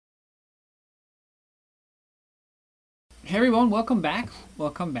Hey everyone, welcome back.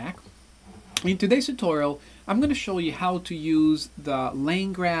 Welcome back. In today's tutorial, I'm going to show you how to use the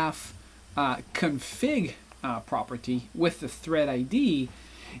LangGraph config property with the thread ID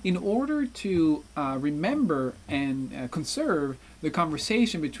in order to remember and conserve the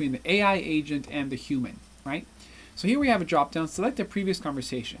conversation between the AI agent and the human, right? So here we have a drop-down. Select the previous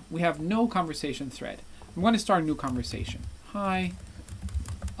conversation. We have no conversation thread. I'm going to start a new conversation. Hi,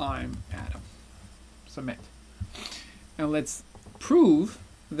 I'm Adam. Submit. And let's prove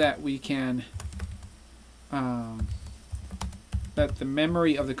that we can, that the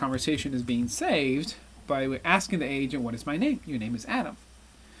memory of the conversation is being saved by asking the agent, what is my name? Your name is Adam.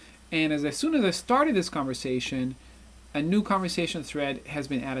 And as soon as I started this conversation, a new conversation thread has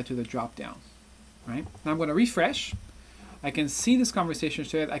been added to the drop-down. Right? Now I'm going to refresh. I can see this conversation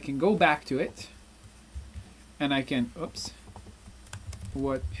thread. I can go back to it. And I can, oops,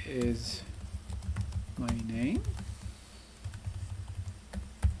 what is my name?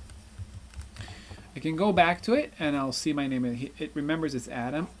 I can go back to it and I'll see my name. It remembers it's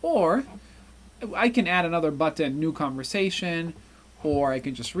Adam. Or I can add another button, new conversation, or I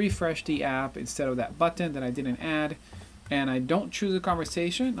can just refresh the app instead of that button that I didn't add. And I don't choose a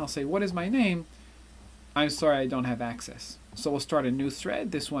conversation. I'll say, what is my name? I'm sorry, I don't have access. So we'll start a new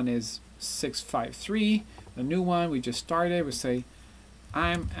thread. This one is 653. The new one we just started. We'll say,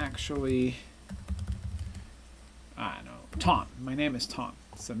 I'm actually, I don't know, Tom. My name is Tom.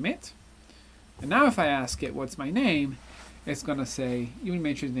 Submit. And now if I ask it, what's my name? It's going to say, you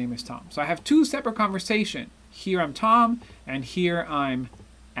mentioned his name is Tom. So I have two separate conversations. Here I'm Tom, and here I'm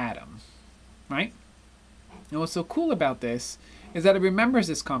Adam. Right? And what's so cool about this is that it remembers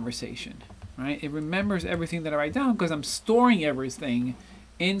this conversation. Right? It remembers everything that I write down because I'm storing everything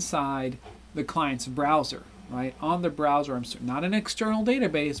inside the client's browser. Right? On the browser, I'm not an external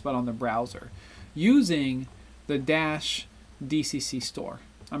database, but on the browser, using the dash DCC store.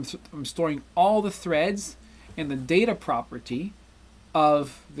 I'm storing all the threads in the data property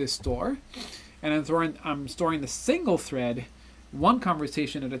of this store, and I'm storing the single thread, one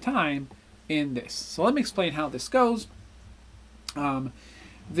conversation at a time, in this. So let me explain how this goes.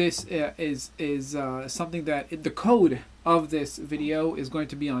 This is something that the code of this video is going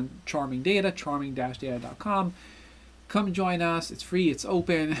to be on Charming Data, charming-data.com. Come join us. It's free. It's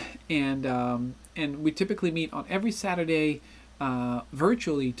open, and we typically meet on every Saturday.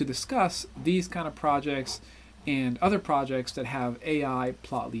 Virtually to discuss these kind of projects and other projects that have AI,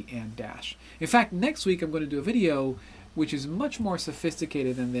 Plotly, and Dash. In fact, next week I'm going to do a video which is much more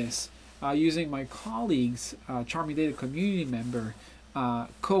sophisticated than this, using my colleagues' Charming Data community member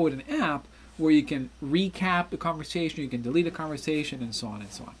code and app, where you can recap the conversation, you can delete a conversation, and so on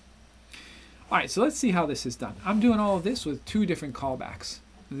and so on. All right, so let's see how this is done. I'm doing all of this with two different callbacks.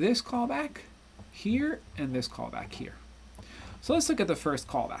 This callback here and this callback here. So let's look at the first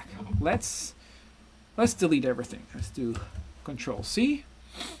callback. Let's delete everything. Let's do Control C.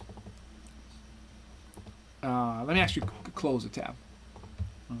 Let me actually close the tab.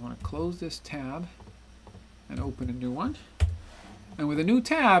 I want to close this tab and open a new one. And with a new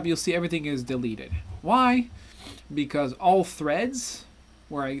tab, you'll see everything is deleted. Why? Because all threads,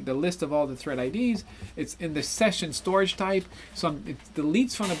 the list of all the thread IDs, it's in the session storage type. So it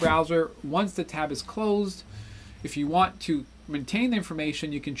deletes from the browser once the tab is closed. If you want to maintain the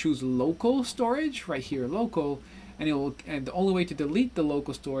information, you can choose local storage right here, local, and the only way to delete the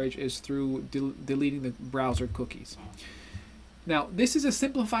local storage is through deleting the browser cookies. Now, this is a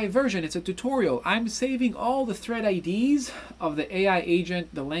simplified version. It's a tutorial. I'm saving all the thread IDs of the AI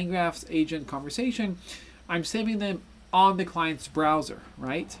agent, the LangGraph's agent conversation. I'm saving them on the client's browser,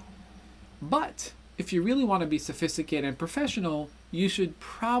 right? But if you really want to be sophisticated and professional, you should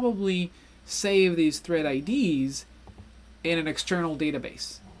probably save these thread IDs in an external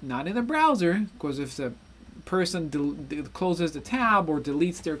database, not in the browser, because if the person closes the tab or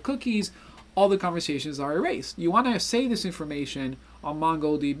deletes their cookies, all the conversations are erased. You want to save this information on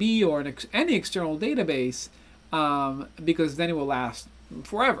MongoDB or any external database, because then it will last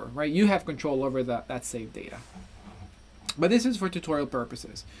forever, right? You have control over that saved data. But this is for tutorial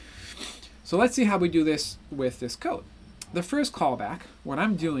purposes. So let's see how we do this with this code. The first callback, what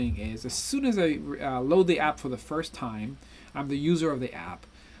I'm doing is, as soon as I load the app for the first time, I'm the user of the app,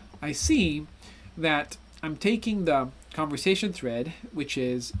 I see that I'm taking the conversation thread, which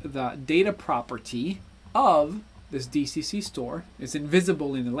is the data property of this DCC store. It's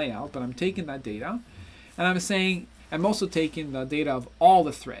invisible in the layout, but I'm taking that data, and I'm saying I'm also taking the data of all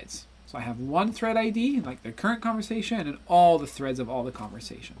the threads. So I have one thread ID, like the current conversation, and all the threads of all the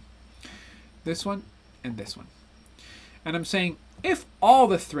conversation. This one and this one. And I'm saying if all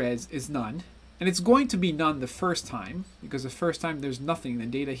the threads is none, and it's going to be none the first time, because the first time there's nothing, the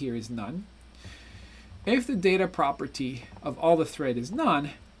data here is none. If the data property of all the thread is none,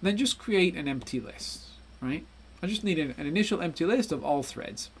 then just create an empty list, right? I just need an initial empty list of all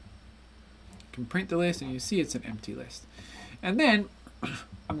threads. You can print the list and you see it's an empty list. And then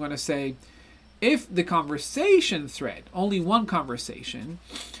I'm going to say, if the conversation thread, only one conversation,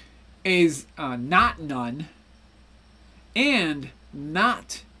 is not none and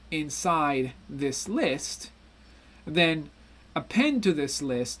not inside this list, then append to this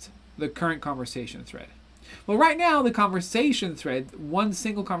list the current conversation thread. Well, right now the conversation thread, one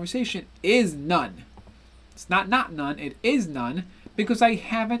single conversation, is none. It's not none, it is none, because I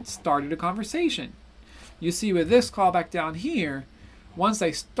haven't started a conversation. You see with this callback down here, once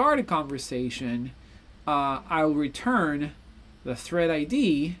I start a conversation, I'll return the thread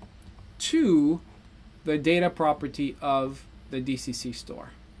ID to the data property of the DCC store,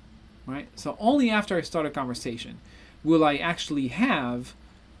 right? So only after I start a conversation will I actually have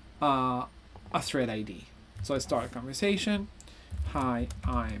a thread ID. So I start a conversation. Hi,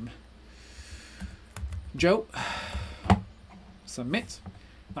 I'm Joe. Submit.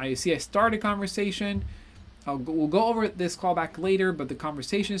 Now you see I start a conversation. We'll go over this callback later, but the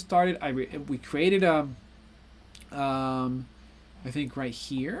conversation started. We created a, I think right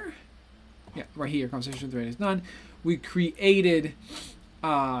here. Yeah, right here, conversation thread is none. We created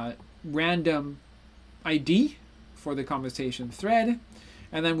random ID for the conversation thread,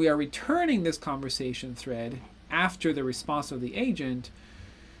 and then we are returning this conversation thread after the response of the agent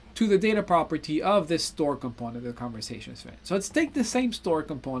to the data property of this store component of the conversation thread. So let's take the same store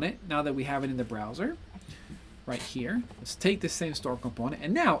component now that we have it in the browser. Right here, let's take the same store component,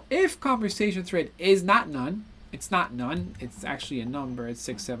 and now if conversation thread is not none, it's not none, it's actually a number, it's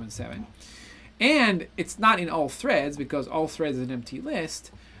 677, and it's not in all threads because all threads is an empty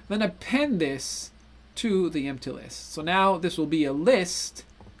list, then append this to the empty list. So now this will be a list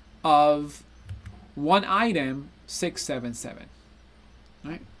of one item 677.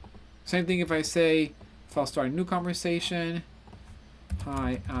 Right? Same thing if I say, if I'll start a new conversation,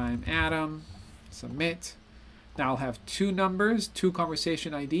 hi, I'm Adam, submit. Now I'll have two numbers, two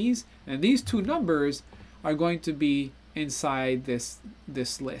conversation IDs, and these two numbers are going to be inside this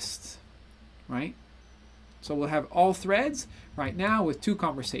list, right? So we'll have all threads right now with two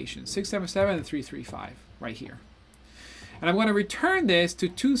conversations, 677 and 335 right here. And I'm going to return this to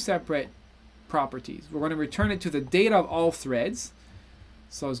two separate properties. We're going to return it to the data of all threads.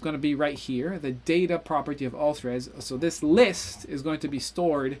 So it's going to be right here, the data property of all threads. So this list is going to be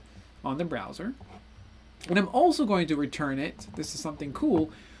stored on the browser. And I'm also going to return it, this is something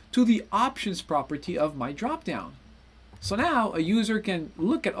cool, to the options property of my dropdown. So now a user can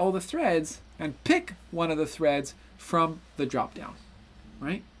look at all the threads and pick one of the threads from the dropdown,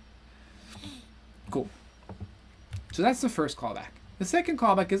 right? Cool. So that's the first callback. The second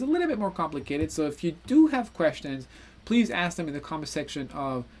callback is a little bit more complicated. So if you do have questions, please ask them in the comment section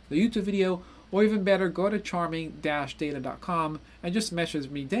of the YouTube video, or even better, go to charming-data.com and just message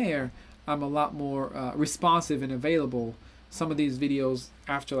me there. I'm a lot more responsive and available. Some of these videos,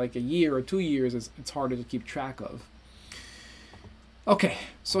 after like a year or 2 years, it's harder to keep track of. Okay,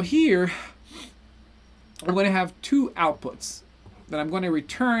 so here I'm going to have two outputs that I'm going to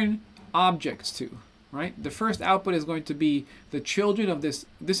return objects to, right? The first output is going to be the children of this.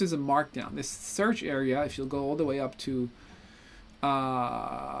 This is a markdown. This search area, if you'll go all the way up to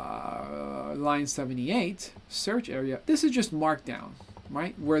line 78, search area, this is just markdown,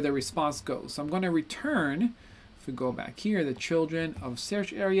 right? Where the response goes. So I'm going to return, if we go back here, the children of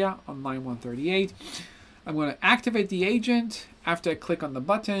search area on line 138. I'm going to activate the agent after I click on the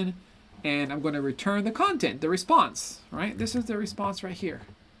button, and I'm going to return the content, the response, right? This is the response right here.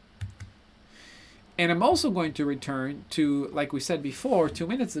 And I'm also going to return to, like we said before, 2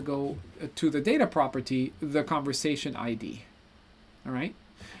 minutes ago, to the data property, the conversation ID. All right.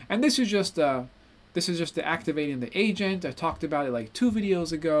 And this is just the activating the agent. I talked about it like 2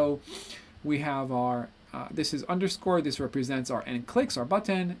 videos ago. We have our, this is underscore. This represents our end clicks, our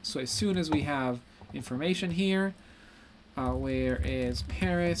button. So as soon as we have information here, where is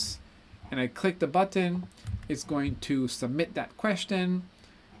Paris, and I click the button, it's going to submit that question.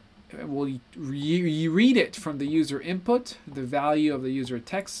 We'll read it from the user input, the value of the user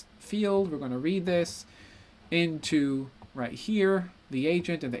text field. We're going to read this into right here, the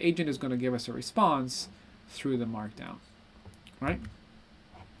agent, and the agent is going to give us a response through the markdown, right?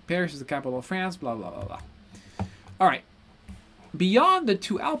 Paris is the capital of France, blah, blah, blah, blah. All right. Beyond the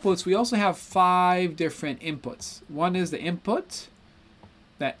 2 outputs, we also have 5 different inputs. One is the input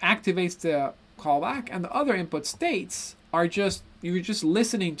that activates the callback, and the other input states are just you're just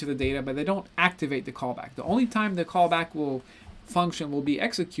listening to the data, but they don't activate the callback. The only time the callback function will be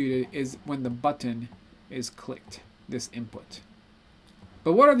executed is when the button is clicked, this input.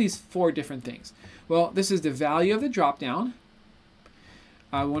 But what are these 4 different things? Well, this is the value of the dropdown.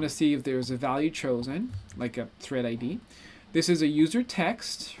 I want to see if there's a value chosen, like a thread ID. This is a user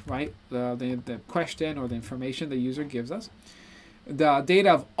text, right? The question or the information the user gives us. The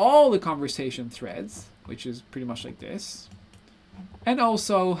data of all the conversation threads, which is pretty much like this. And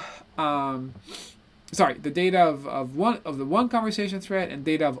also, the data of the one conversation thread and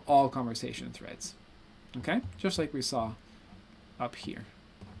data of all conversation threads. Okay, just like we saw up here.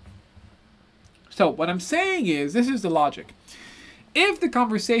 So what I'm saying is, this is the logic. If the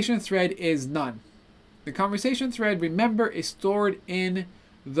conversation thread is none, the conversation thread, remember, is stored in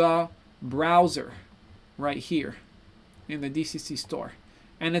the browser right here in the DCC store.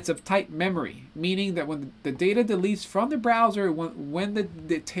 And it's of type memory, meaning that when the data deletes from the browser, when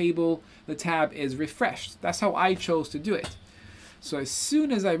the tab is refreshed. That's how I chose to do it. So as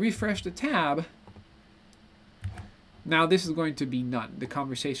soon as I refresh the tab, now this is going to be none, the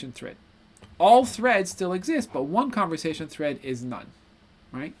conversation thread. All threads still exist, but one conversation thread is none,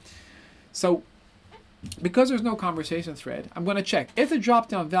 right? So because there's no conversation thread, I'm going to check if the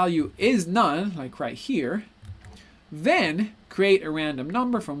drop-down value is none, like right here, then create a random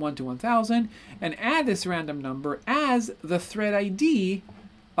number from 1 to 1000 and add this random number as the thread ID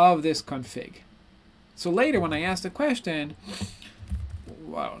of this config. So later when I ask the question,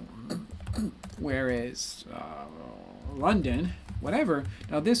 well, where is London, whatever,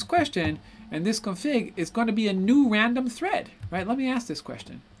 now this question and this config is going to be a new random thread, right? Let me ask this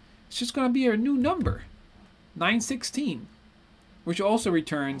question. It's just going to be a new number, 916, which also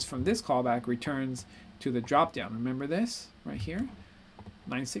returns from this callback, returns to the dropdown. Remember this right here,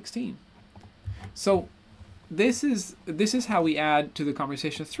 916. So this is how we add to the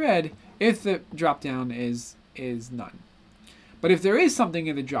conversation thread if the dropdown is none. But if there is something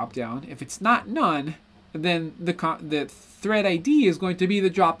in the dropdown, if it's not none, then the thread ID is going to be the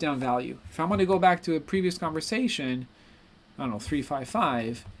dropdown value. If I'm going to go back to a previous conversation, I don't know,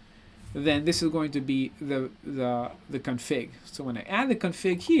 355, then this is going to be the config. So when I add the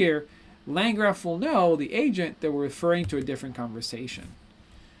config here, LangGraph will know, the agent, that we're referring to a different conversation.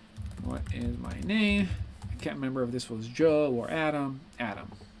 What is my name? I can't remember if this was Joe or Adam.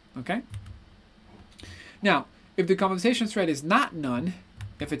 Adam. Okay? Now, if the conversation thread is not none,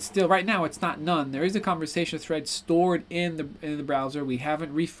 if it's still, right now it's not none, there is a conversation thread stored in the browser. We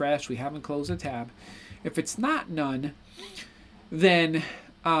haven't refreshed, we haven't closed the tab. If it's not none, then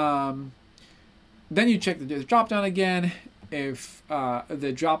you check the dropdown again. If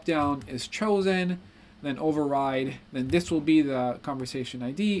the dropdown is chosen, then override. Then this will be the conversation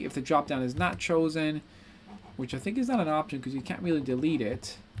ID. If the dropdown is not chosen, which I think is not an option because you can't really delete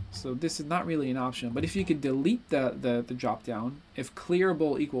it, so this is not really an option. But if you could delete the dropdown, if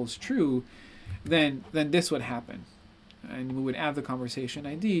clearable equals true, then this would happen, and we would add the conversation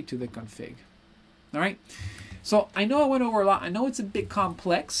ID to the config. All right. So I know I went over a lot. I know it's a bit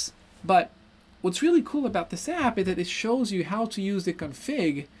complex, but what's really cool about this app is that it shows you how to use the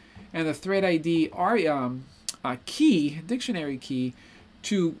config and the thread ID key, dictionary key,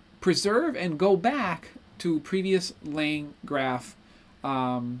 to preserve and go back to previous LangGraph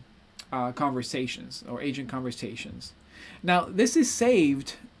conversations or agent conversations. Now this is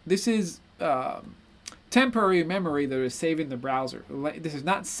saved. This is temporary memory that is saved in the browser. This is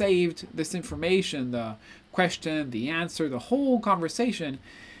not saved. This information, the question, the answer, the whole conversation,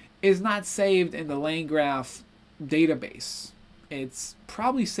 is not saved in the LangGraph database. It's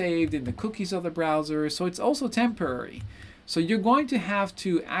probably saved in the cookies of the browser, so it's also temporary. So you're going to have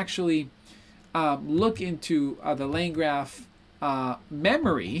to actually look into the LangGraph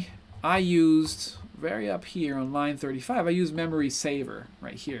memory. I used, very up here on line 35, I used memory saver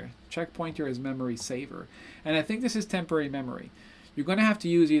right here. Check pointer is memory saver. And I think this is temporary memory. You're going to have to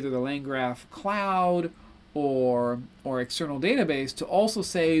use either the LangGraph cloud or external database to also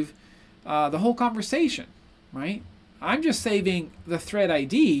save the whole conversation, right? I'm just saving the thread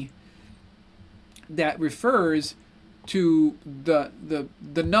ID that refers to the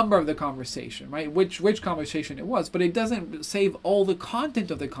number of the conversation, right? Which conversation it was, but it doesn't save all the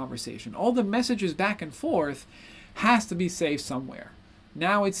content of the conversation. All the messages back and forth has to be saved somewhere.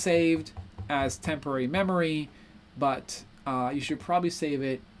 Now it's saved as temporary memory, but you should probably save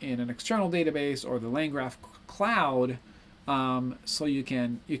it in an external database or the LangGraph cloud, so you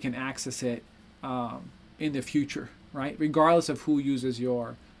can access it in the future, right? Regardless of who uses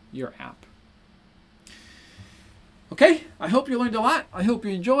your app. Okay, I hope you learned a lot. I hope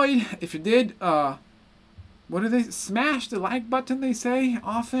you enjoyed. If you did, what do they smash the like button? They say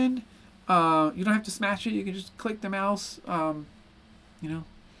often. You don't have to smash it. You can just click the mouse, you know,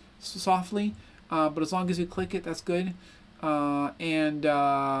 softly. But as long as you click it, that's good. Yeah,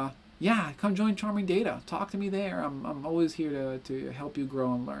 come join Charming Data. Talk to me there. I'm always here to help you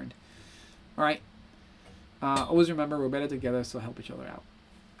grow and learn. All right. Always remember, we're better together, so help each other out.